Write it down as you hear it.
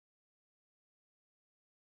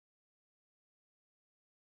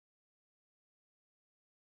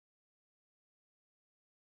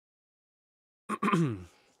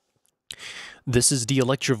This is the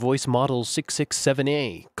Electrovoice Model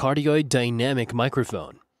 667A cardioid dynamic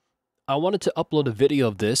microphone. I wanted to upload a video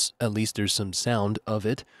of this, at least there's some sound of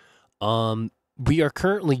it. We are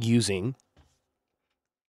currently using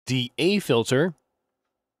the A filter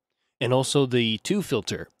and also the 2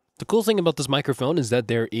 filter. The cool thing about this microphone is that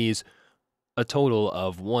there is a total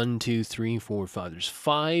of 1, 2, 3, 4, 5. There's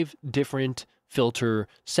 5 different filter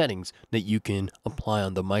settings that you can apply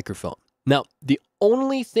on the microphone. Now, the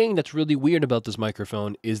only thing that's really weird about this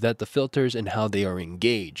microphone is that the filters and how they are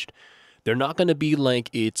engaged. They're not going to be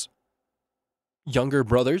like its younger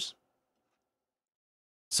brothers,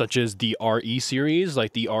 such as the RE series,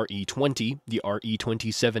 like the RE20, the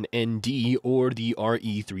RE27ND, or the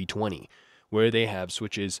RE320, where they have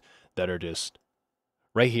switches that are just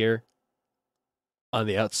right here on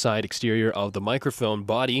the outside exterior of the microphone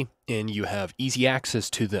body, and you have easy access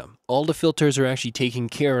to them. All the filters are actually taken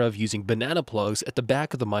care of using banana plugs at the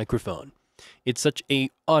back of the microphone. It's such a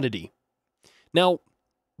oddity. Now,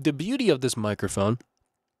 the beauty of this microphone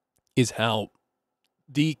is how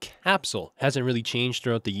the capsule hasn't really changed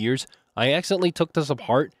throughout the years. I accidentally took this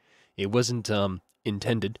apart. It wasn't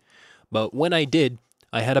intended, but when I did,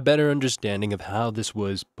 I had a better understanding of how this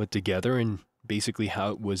was put together and basically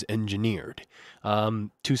how it was engineered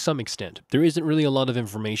to some extent. There isn't really a lot of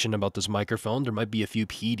information about this microphone. There might be a few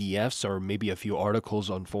PDFs or maybe a few articles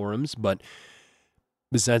on forums, but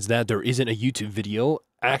besides that, there isn't a YouTube video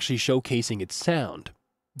actually showcasing its sound.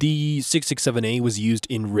 The 667A was used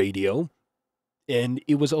in radio, and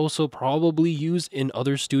it was also probably used in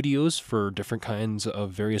other studios for different kinds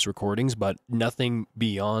of various recordings, but nothing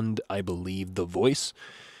beyond, I believe, the voice.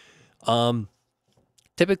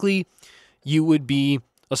 Typically, you would be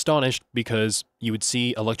astonished because you would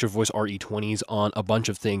see Electrovoice RE20s on a bunch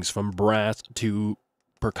of things from brass to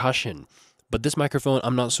percussion. But this microphone,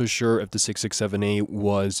 I'm not so sure if the 667A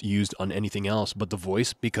was used on anything else but the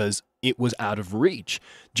voice because it was out of reach.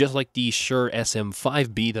 Just like the Shure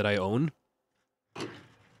SM5B that I own.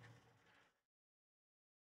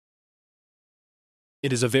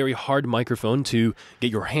 It is a very hard microphone to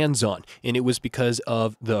get your hands on, and it was because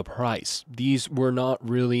of the price. These were not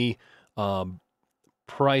really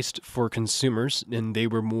priced for consumers, and they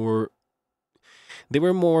were more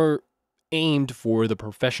aimed for the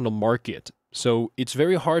professional market. So it's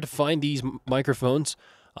very hard to find these microphones.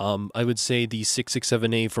 I would say the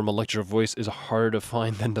 667A from Electrovoice is harder to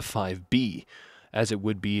find than the 5B, as it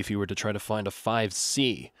would be if you were to try to find a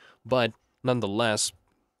 5C. But nonetheless,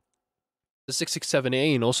 the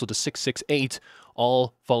 667A and also the 668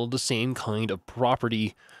 all follow the same kind of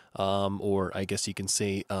property, or I guess you can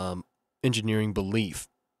say engineering belief.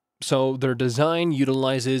 So their design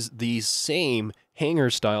utilizes the same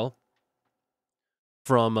hanger style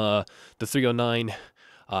from the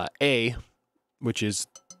 309A, which is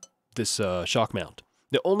this shock mount.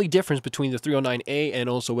 The only difference between the 309A and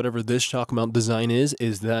also whatever this shock mount design is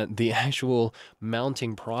that the actual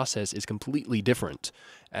mounting process is completely different,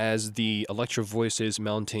 as the Electrovoice's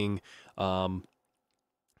mounting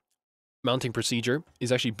procedure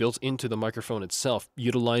is actually built into the microphone itself,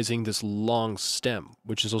 utilizing this long stem,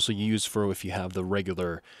 which is also used for if you have the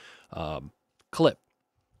regular clip.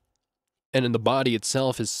 And in the body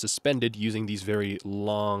itself is suspended using these very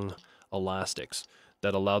long elastics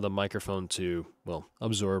that allow the microphone to, well,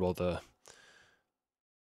 absorb all the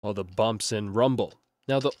bumps and rumble.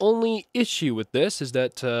 Now, the only issue with this is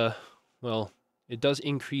that, well, it does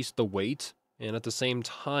increase the weight, and at the same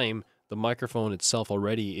time, the microphone itself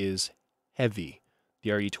already is heavy.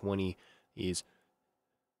 The RE20 is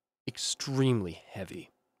extremely heavy.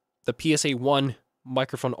 The PSA-1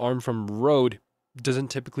 microphone arm from Rode doesn't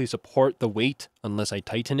typically support the weight unless I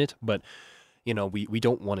tighten it, but you know, we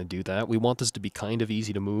don't want to do that. We want this to be kind of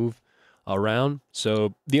easy to move around.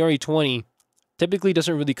 So the RE20 typically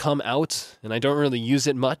doesn't really come out, and I don't really use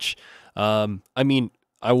it much. I mean,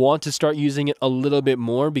 I want to start using it a little bit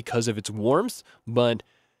more because of its warmth, but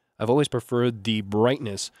I've always preferred the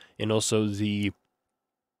brightness and also the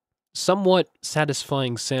somewhat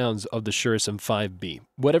satisfying sounds of the Shure SM5B.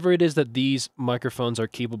 Whatever it is that these microphones are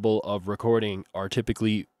capable of recording are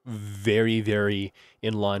typically very, very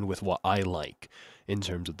in line with what I like in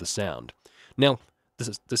terms of the sound. Now, this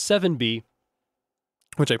is the 7B,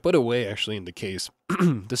 which I put away actually in the case.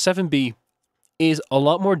 The 7B is a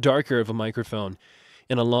lot more darker of a microphone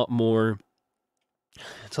and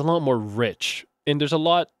it's a lot more rich. And there's a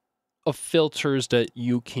lot of filters that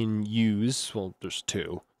you can use. Well, there's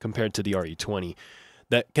 2 compared to the RE20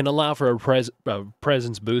 that can allow for a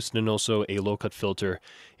presence boost and also a low-cut filter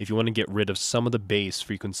if you want to get rid of some of the bass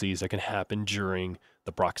frequencies that can happen during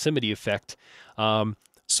the proximity effect.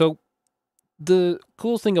 So the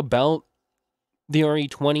cool thing about the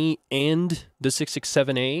RE20 and the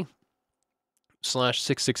 667A slash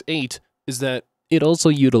 668 is that it also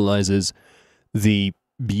utilizes the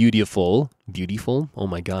beautiful, oh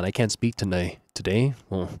my god, I can't speak today.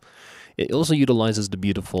 Well, it also utilizes the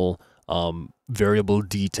beautiful variable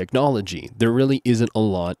D technology. There really isn't a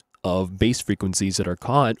lot of bass frequencies that are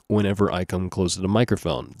caught whenever I come close to the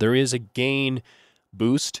microphone. There is a gain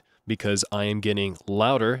boost because I am getting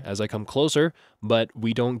louder as I come closer, but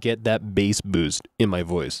we don't get that bass boost in my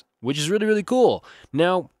voice, which is really, really cool.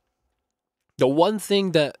 Now, the one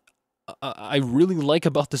thing that I really like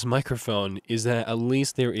about this microphone is that at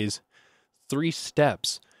least there is 3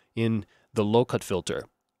 steps in the low cut filter.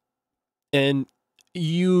 And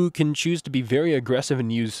you can choose to be very aggressive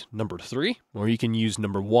and use number 3, or you can use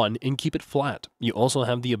number 1 and keep it flat. You also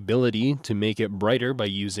have the ability to make it brighter by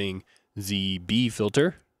using the B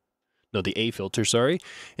filter. No, the A filter, sorry.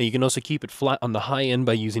 And you can also keep it flat on the high end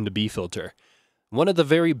by using the B filter. One of the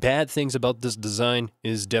very bad things about this design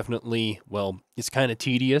is definitely, well, it's kind of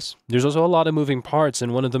tedious. There's also a lot of moving parts,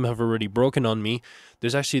 and one of them have already broken on me.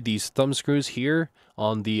 There's actually these thumb screws here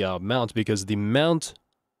on the mount, because the mount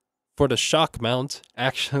for the shock mount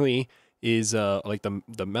actually is like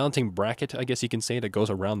the mounting bracket, I guess you can say, that goes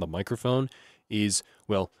around the microphone is,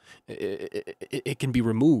 well, it can be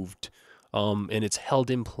removed. And it's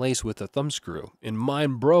held in place with a thumb screw. And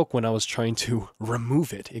mine broke when I was trying to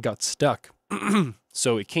remove it. It got stuck.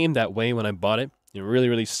 So it came that way when I bought it. It really,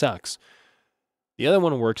 really sucks. The other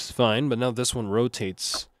one works fine, but now this one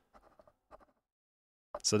rotates.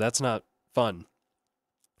 So that's not fun.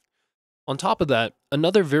 On top of that,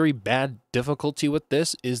 another very bad difficulty with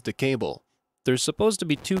this is the cable. There's supposed to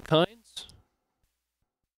be 2 kinds.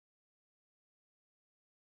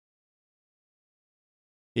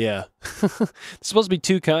 Yeah. There's supposed to be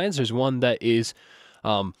 2 kinds. There's one that is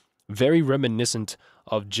very reminiscent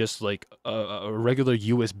of just like a regular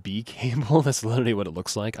USB cable. That's literally what it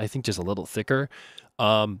looks like. I think just a little thicker.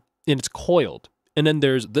 And it's coiled. And then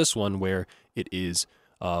there's this one where it is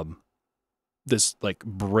this like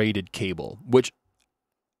braided cable, which,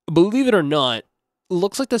 believe it or not,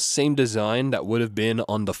 looks like the same design that would have been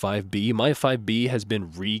on the 5B. My 5B has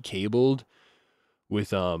been re-cabled with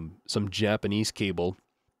some Japanese cable.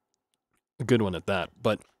 A good one at that.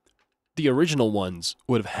 But the original ones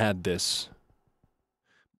would have had this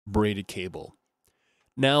braided cable.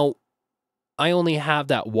 Now, I only have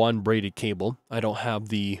that one braided cable. I don't have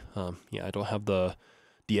the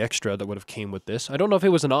extra that would have came with this. I don't know if it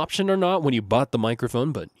was an option or not when you bought the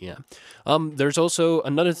microphone, but yeah. There's also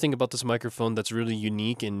another thing about this microphone that's really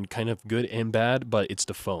unique and kind of good and bad, but it's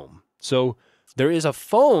the foam. So there is a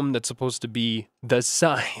foam that's supposed to be the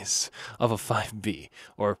size of a 5B,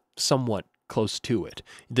 or somewhat close to it.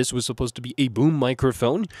 This was supposed to be a boom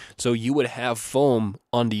microphone, so you would have foam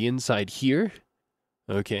on the inside here,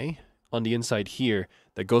 okay, on the inside here,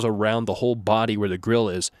 that goes around the whole body where the grill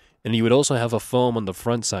is, and you would also have a foam on the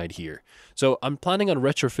front side here. So I'm planning on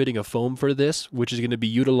retrofitting a foam for this, which is going to be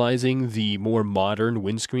utilizing the more modern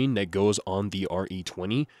windscreen that goes on the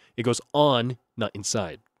RE20. It goes on, not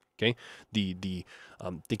inside. Okay, I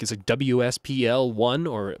think it's a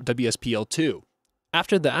WSPL1 or WSPL2.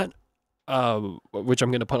 After that, which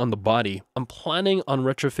I'm going to put on the body, I'm planning on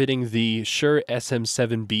retrofitting the Shure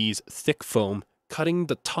SM7B's thick foam, cutting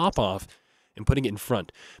the top off and putting it in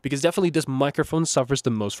front, because definitely this microphone suffers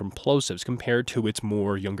the most from plosives compared to its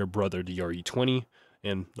more younger brother, the RE20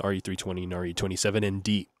 and RE320 and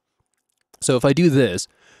RE27ND. So if I do this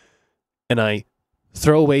and I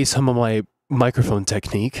throw away some of my microphone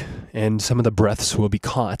technique and some of the breaths will be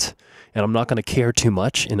caught, and I'm not going to care too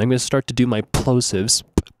much, and I'm going to start to do my plosives,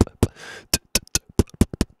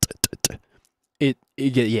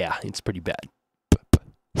 yeah, it's pretty bad.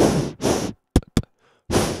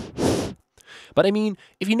 But I mean,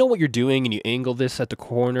 if you know what you're doing and you angle this at the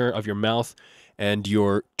corner of your mouth and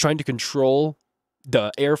you're trying to control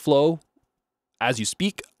the airflow as you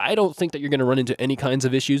speak, I don't think that you're going to run into any kinds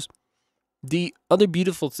of issues. The other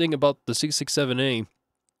beautiful thing about the 667A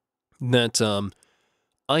that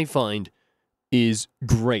I find is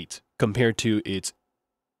great compared to its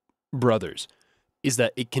brothers is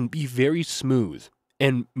that it can be very smooth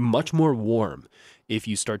and much more warm if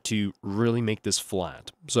you start to really make this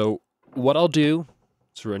flat. So what I'll do,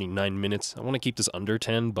 it's already 9 minutes. I want to keep this under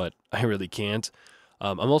 10, but I really can't.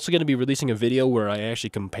 I'm also going to be releasing a video where I actually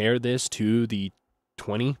compare this to the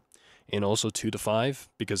 20 and also to the 5,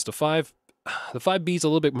 because the 5B is a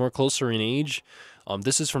little bit more closer in age.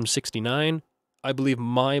 This is from 69. I believe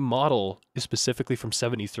my model is specifically from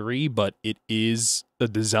 73, but it is a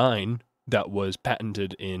design that was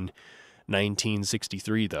patented in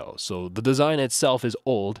 1963 though. So the design itself is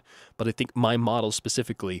old, but I think my model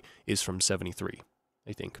specifically is from 73,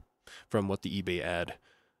 I think, from what the eBay ad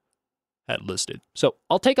had listed. So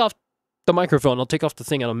I'll take off the microphone, I'll take off the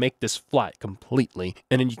thing, and I'll make this flat completely,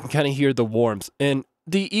 and then you can kind of hear the warmth. And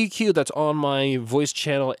the EQ that's on my voice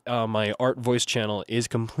channel, my art voice channel, is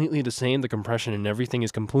completely the same. The compression and everything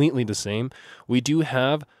is completely the same. We do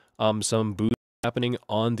have some boost happening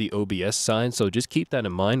on the OBS side, so just keep that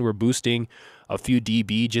in mind. We're boosting a few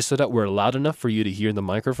dB just so that we're loud enough for you to hear the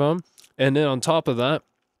microphone. And then on top of that,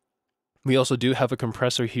 we also do have a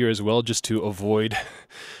compressor here as well, just to avoid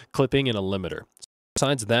clipping, and a limiter.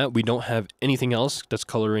 Besides that, we don't have anything else that's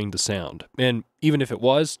coloring the sound. And even if it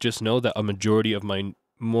was, just know that a majority of my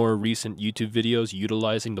more recent YouTube videos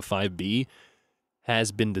utilizing the 5B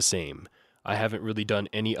has been the same. I haven't really done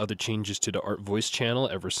any other changes to the art voice channel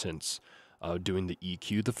ever since doing the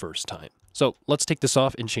EQ the first time. So let's take this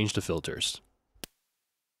off and change the filters.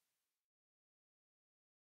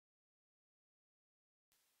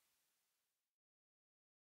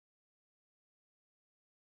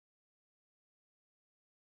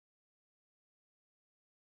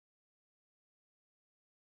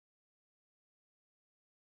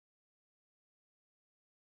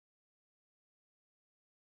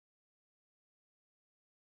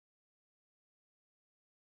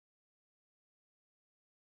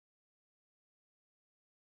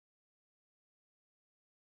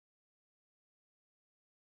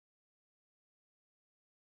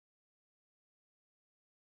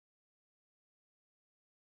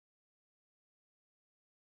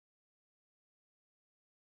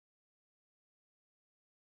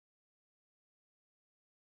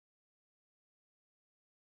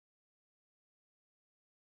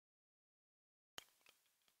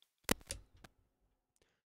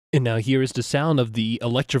 And now here is the sound of the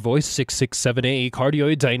Electrovoice 667A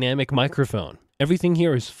cardioid dynamic microphone. Everything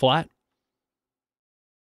here is flat.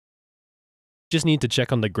 Just need to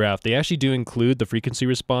check on the graph. They actually do include the frequency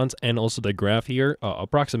response and also the graph here,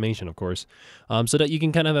 approximation of course, so that you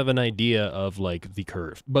can kind of have an idea of like the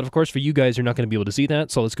curve. But of course for you guys, you're not going to be able to see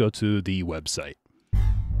that, so let's go to the website.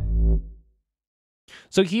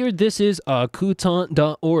 So here, this is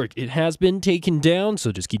kutan.org. It has been taken down,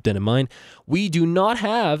 so just keep that in mind. We do not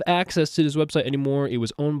have access to this website anymore. It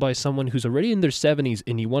was owned by someone who's already in their 70s,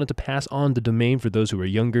 and he wanted to pass on the domain for those who are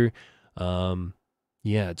younger.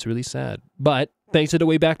 Yeah, it's really sad. But thanks to the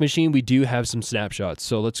Wayback Machine, we do have some snapshots,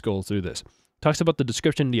 so let's go through this. Talks about the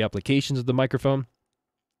description, the applications of the microphone.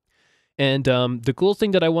 And the cool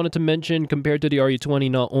thing that I wanted to mention compared to the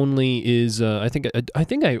RE20 not only is, I think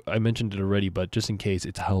I mentioned it already, but just in case,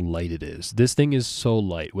 it's how light it is. This thing is so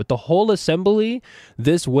light. With the whole assembly,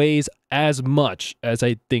 this weighs as much as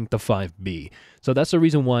I think the 5B. So that's the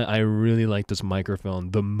reason why I really like this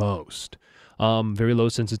microphone the most. Very low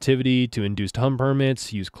sensitivity to induced hum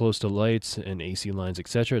permits, use close to lights and AC lines,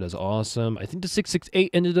 etc. That's awesome. I think the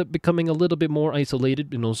 668 ended up becoming a little bit more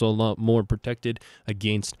isolated and also a lot more protected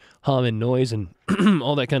against hum and noise and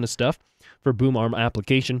all that kind of stuff for boom arm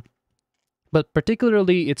application. But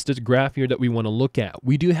particularly, it's this graph here that we want to look at.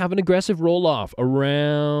 We do have an aggressive roll-off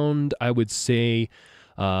around, I would say,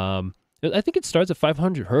 I think it starts at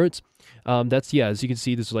 500 hertz. That's, yeah, as you can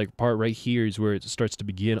see, this like part right here is where it starts to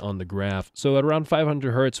begin on the graph. So at around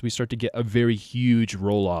 500 hertz, we start to get a very huge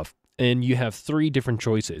roll-off. And you have three different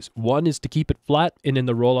choices. One is to keep it flat, and then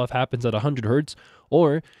the roll-off happens at 100 hertz.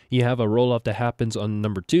 Or you have a roll-off that happens on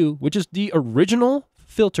number 2, which is the original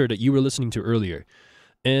filter that you were listening to earlier.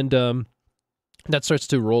 And that starts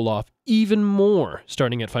to roll off even more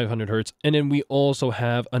starting at 500 hertz. And then we also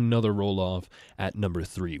have another roll off at number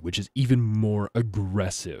 3, which is even more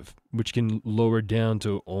aggressive, which can lower down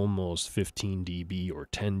to almost 15 dB or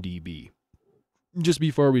 10 dB just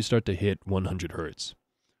before we start to hit 100 hertz.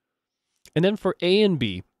 And then for A and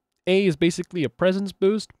B, A is basically a presence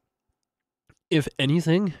boost. If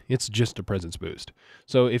anything, it's just a presence boost.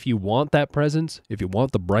 So if you want that presence, if you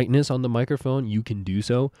want the brightness on the microphone, you can do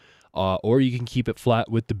so. Or you can keep it flat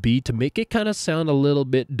with the B to make it kind of sound a little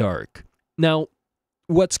bit dark. Now,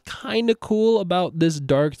 what's kind of cool about this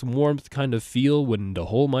dark warmth kind of feel when the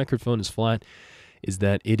whole microphone is flat is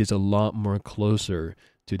that it is a lot more closer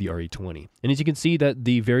to the RE20. And as you can see that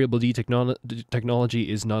the variable D technology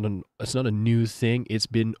is it's not a new thing. It's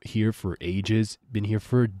been here for ages, been here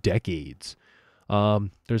for decades.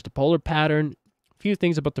 There's the polar pattern. Few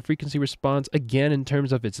things about the frequency response. Again, in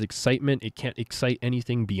terms of its excitement, it can't excite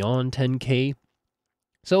anything beyond 10K.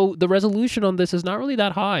 So the resolution on this is not really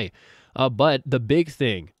that high. But the big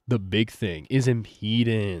thing is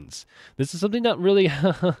impedance. This is something that really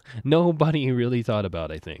nobody really thought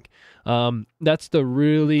about, I think. That's the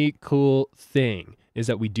really cool thing, is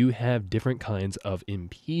that we do have different kinds of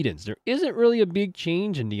impedance. There isn't really a big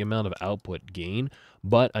change in the amount of output gain,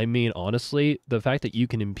 but I mean, honestly, the fact that you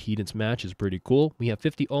can impedance match is pretty cool. We have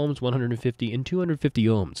 50 ohms, 150, and 250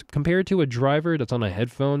 ohms. Compared to a driver that's on a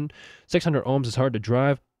headphone, 600 ohms is hard to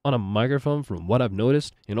drive. On a microphone, from what I've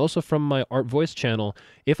noticed, and also from my Art Voice channel,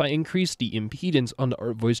 if I increase the impedance on the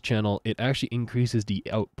Art Voice channel, it actually increases the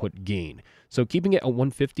output gain. So keeping it at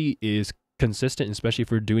 150 is consistent, especially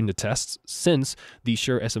for doing the tests. Since the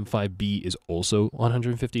Shure SM5B is also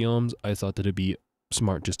 150 ohms, I thought that it'd be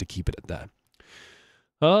smart just to keep it at that.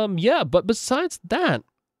 Yeah, but besides that,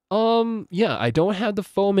 yeah, I don't have the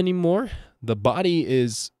foam anymore. The body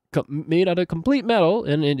is made out of complete metal,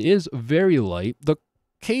 and it is very light. The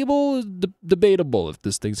cable is debatable if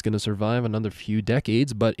this thing's going to survive another few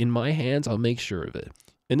decades, but in my hands, I'll make sure of it.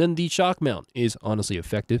 And then the shock mount is honestly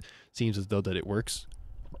effective. Seems as though that it works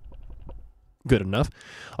good enough.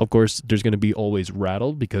 Of course, there's going to be always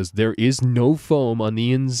rattle because there is no foam on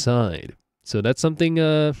the inside. So that's something,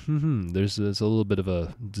 there's a little bit of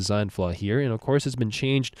a design flaw here. And of course, it's been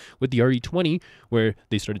changed with the RE20, where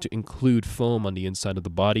they started to include foam on the inside of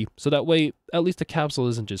the body. So that way, at least the capsule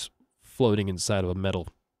isn't just floating inside of a metal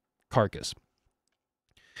carcass.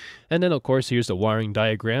 And then, of course, here's the wiring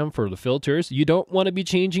diagram for the filters. You don't want to be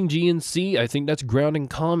changing G and C. I think that's ground and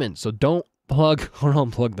common, so don't plug or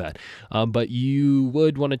unplug that. But you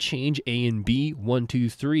would want to change A and B, 1, 2,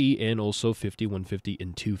 3, and also 50, 150,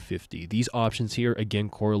 and 250. These options here, again,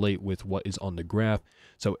 correlate with what is on the graph.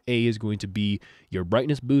 So A is going to be your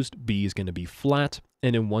brightness boost, B is going to be flat,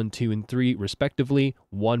 and then 1, 2, and 3, respectively.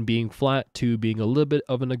 1 being flat, 2 being a little bit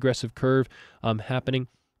of an aggressive curve happening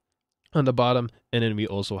on the bottom, and then we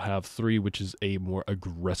also have 3, which is a more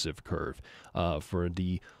aggressive curve for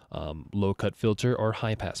the low-cut filter or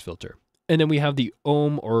high-pass filter. And then we have the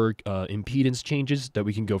ohm or impedance changes that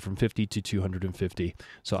we can go from 50 to 250.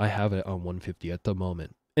 So I have it on 150 at the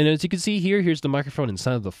moment. And as you can see here, here's the microphone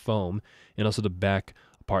inside of the foam, and also the back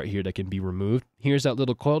part here that can be removed. Here's that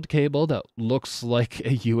little coiled cable that looks like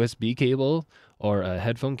a USB cable or a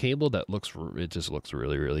headphone cable that just looks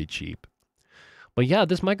really, really cheap. But yeah,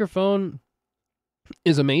 this microphone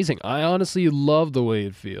is amazing. I honestly love the way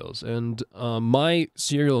it feels. And my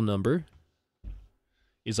serial number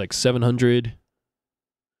is like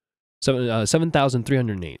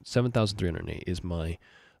 7,308. 7,308 is my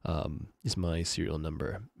serial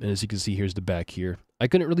number. And as you can see, here's the back here. I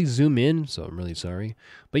couldn't really zoom in, so I'm really sorry.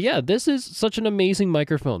 But yeah, this is such an amazing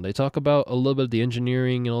microphone. They talk about a little bit of the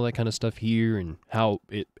engineering and all that kind of stuff here, and how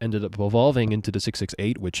it ended up evolving into the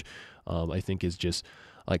 668, which I think is just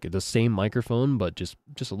like the same microphone, but just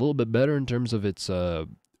a little bit better in terms of its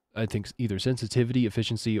I think either sensitivity,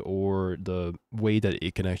 efficiency, or the way that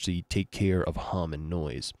it can actually take care of hum and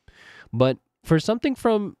noise. But for something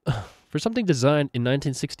designed in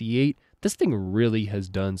 1968, this thing really has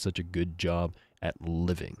done such a good job at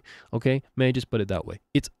living. Okay, may I just put it that way?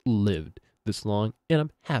 It's lived this long, and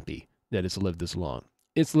I'm happy that it's lived this long.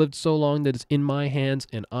 It's lived so long that it's in my hands,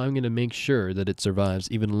 and I'm going to make sure that it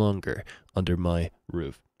survives even longer under my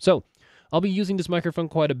roof. So I'll be using this microphone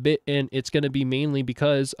quite a bit, and it's going to be mainly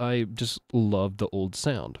because I just love the old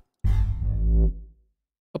sound.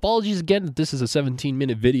 Apologies again that this is a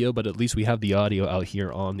 17-minute video, but at least we have the audio out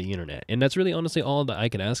here on the internet. And that's really honestly all that I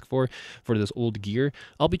can ask for this old gear.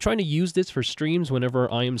 I'll be trying to use this for streams whenever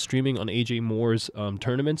I am streaming on AJ Moore's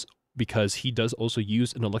tournaments, because he does also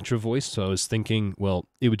use an Electrovoice, so I was thinking, well,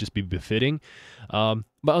 it would just be befitting. But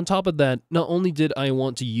on top of that, not only did I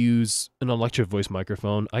want to use an Electrovoice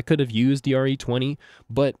microphone, I could have used the RE20,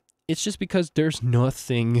 but it's just because there's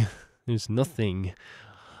nothing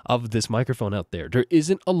of this microphone out there. There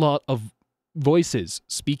isn't a lot of voices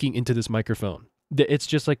speaking into this microphone. It's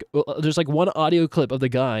just like, there's like one audio clip of the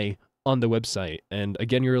guy on the website, and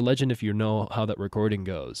again, you're a legend if you know how that recording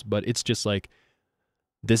goes, but it's just like,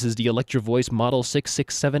 this is the Electrovoice Model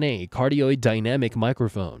 667A cardioid dynamic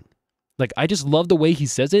microphone. Like, I just love the way he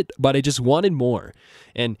says it, but I just wanted more.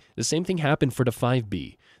 And the same thing happened for the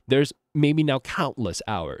 5B. There's maybe now countless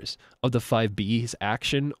hours of the 5B's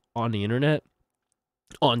action on the internet,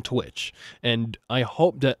 on Twitch, and I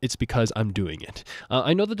hope that it's because I'm doing it.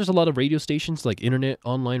 I know that there's a lot of radio stations, like internet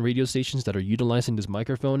online radio stations, that are utilizing this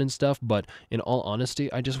microphone and stuff, but in all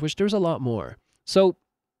honesty, I just wish there was a lot more. So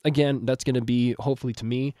again, that's going to be hopefully to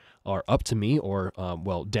me, or up to me, or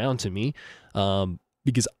well, down to me,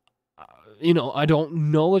 because I don't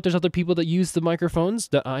know if there's other people that use the microphones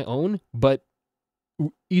that I own, but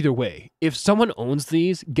either way, if someone owns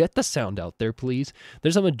these, get the sound out there, please.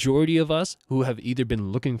 There's a majority of us who have either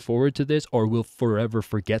been looking forward to this or will forever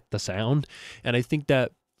forget the sound. And I think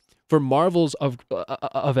that for marvels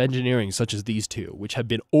of engineering such as these two, which have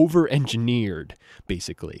been over-engineered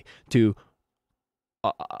basically to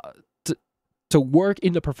work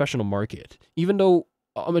in the professional market, even though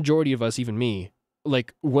a majority of us, even me,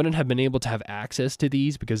 like wouldn't have been able to have access to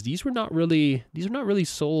these because these are not really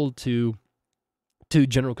sold to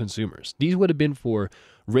general consumers. These would have been for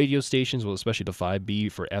radio stations, well, especially the 5B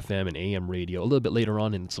for FM and AM radio, a little bit later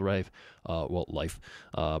on in its life,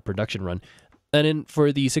 production run. And then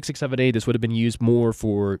for the 667A, this would have been used more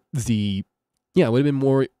for it would have been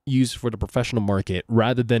more used for the professional market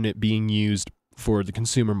rather than it being used for the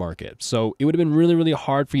consumer market. So it would have been really, really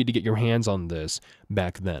hard for you to get your hands on this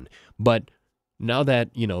back then. But now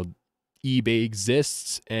that, eBay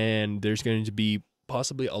exists and there's going to be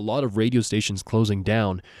possibly a lot of radio stations closing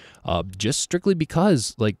down, just strictly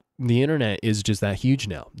because like the internet is just that huge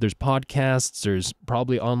now. There's podcasts, there's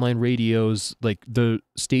probably online radios. Like the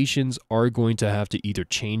stations are going to have to either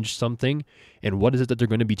change something, and what is it that they're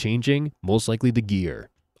going to be changing? Most likely the gear.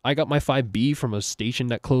 I got my 5B from a station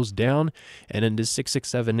that closed down, and then this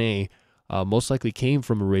 667A most likely came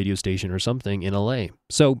from a radio station or something in LA.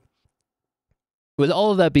 So with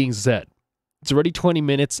all of that being said, it's already 20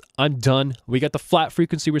 minutes. I'm done. We got the flat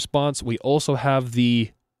frequency response. We also have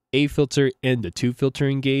the A filter and the 2 filter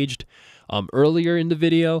engaged. Earlier in the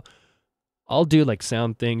video, I'll do like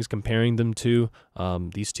sound things, comparing them to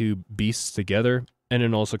these two beasts together, and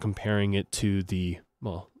then also comparing it to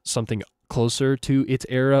something closer to its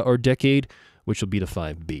era or decade, which will be the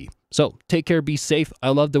 5B. So take care, be safe. I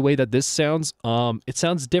love the way that this sounds. It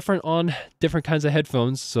sounds different on different kinds of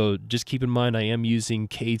headphones, so just keep in mind I am using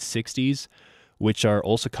K60s, which are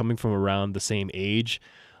also coming from around the same age.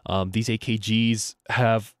 These AKGs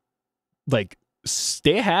have,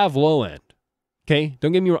 they have low end. Okay,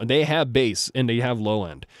 don't get me wrong. They have bass and they have low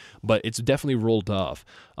end, but it's definitely rolled off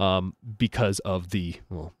because of the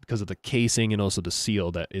casing and also the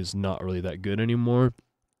seal that is not really that good anymore.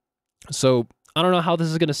 So I don't know how this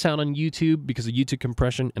is going to sound on YouTube because of YouTube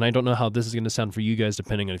compression, and I don't know how this is going to sound for you guys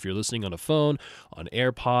depending on if you're listening on a phone, on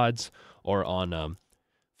AirPods, or on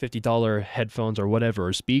 $50 headphones or whatever,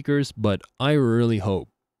 or speakers. But I really hope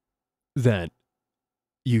that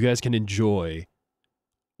you guys can enjoy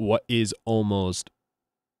what is almost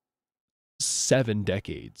 7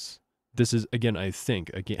 decades. This is, again, I think,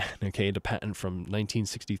 the patent from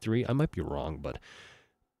 1963. I might be wrong, but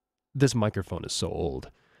this microphone is so old.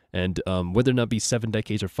 And whether or not be 7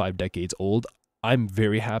 decades or 5 decades old, I'm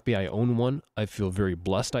very happy I own one. I feel very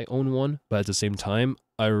blessed I own one. But at the same time,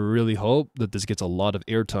 I really hope that this gets a lot of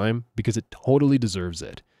airtime because it totally deserves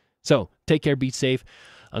it. So take care, be safe.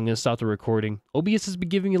 I'm going to stop the recording. OBS has been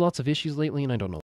giving me lots of issues lately, and I don't know